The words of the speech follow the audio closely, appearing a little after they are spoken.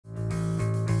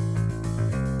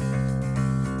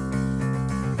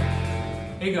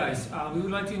Hey guys, we would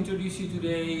like to introduce you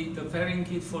today the fairing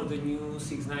kit for the new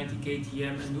 690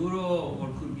 KTM Enduro, or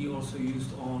could be also used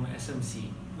on SMC.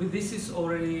 This is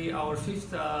already our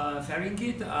fifth fairing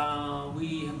kit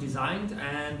we have designed,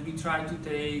 and we try to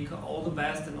take all the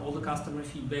best and all the customer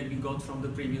feedback we got from the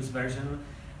previous version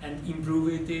and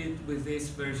improve it with this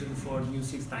version for new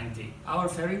 690. Our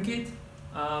fairing kit,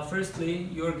 firstly,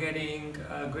 you're getting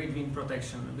great wind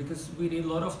protection, because we did a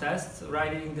lot of tests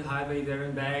riding the highway there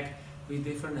and back with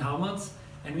different helmets,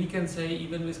 and we can say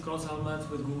even with cross helmets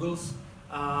with Googles,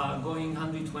 going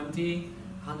 120,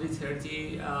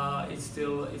 130, it's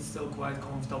still quite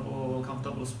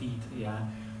comfortable speed, yeah.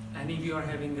 And if you are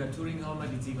having a touring helmet,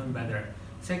 it's even better.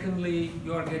 Secondly,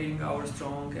 you are getting our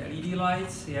strong LED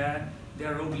lights, yeah. They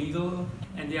are road legal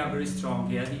and they are very strong,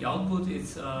 yeah. The output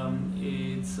it's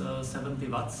 70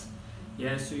 watts,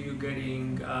 yeah. So you're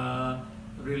getting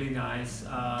really nice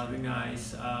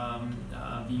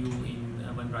view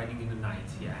when riding in the night,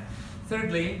 yeah.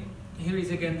 Thirdly, here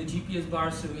is again the GPS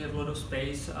bar, so we have a lot of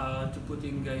space to put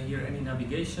in here any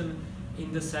navigation.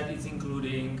 In the set it's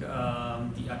including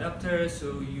the adapter,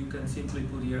 so you can simply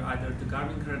put here either the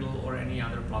Garmin Cradle or any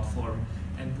other platform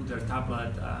and put a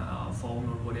tablet, phone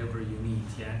or whatever you need,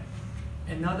 yeah.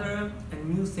 Another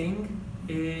new thing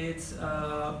is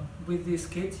with this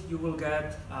kit you will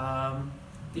get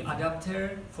the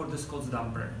adapter for the Scott's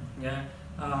damper, yeah.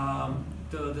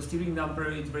 The steering damper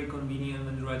is very convenient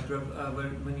when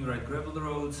you ride gravel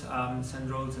roads, sand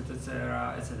roads,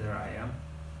 etc., yeah.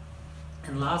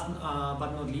 And last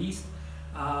but not least,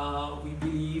 we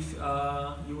believe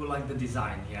you will like the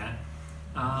design, yeah.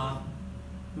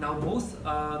 Now both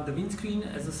the windscreen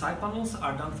as the side panels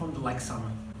are done from the Lexan,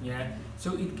 yeah.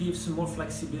 So it gives more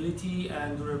flexibility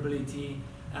and durability,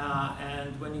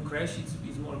 and when you crash,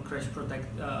 it's more crash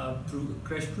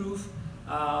proof.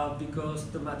 Because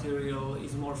the material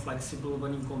is more flexible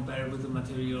when you compare with the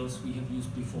materials we have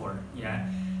used before, yeah.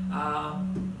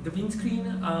 The windscreen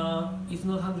is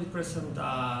not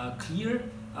 100% clear.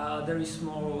 There is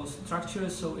small structure,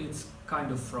 so it's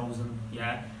kind of frozen,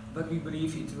 yeah. But we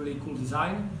believe it's really cool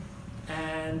design,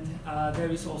 and there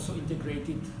is also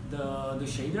integrated the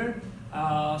shader.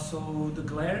 So the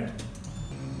glare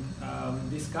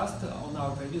discussed on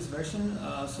our previous version.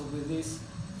 So with this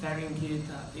fairing kit,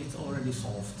 it's already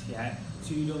solved, yeah.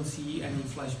 So you don't see any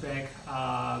flashback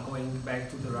going back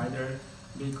to the rider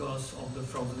because of the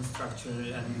frozen structure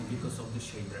and because of the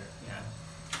shader, yeah.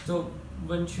 So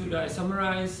when should I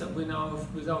summarize with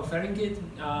our fairing kit?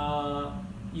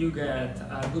 You get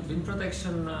good wind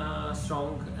protection,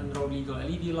 strong and road legal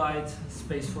LED lights,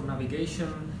 space for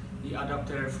navigation, the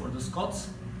adapter for the Scots,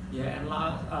 yeah. And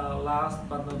last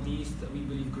but not least, we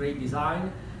believe great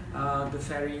design. The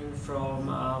fairing from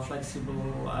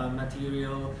flexible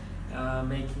material,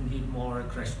 making it more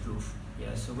crash proof.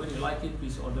 Yeah, so when you like it,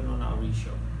 please order on our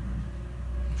e-shop.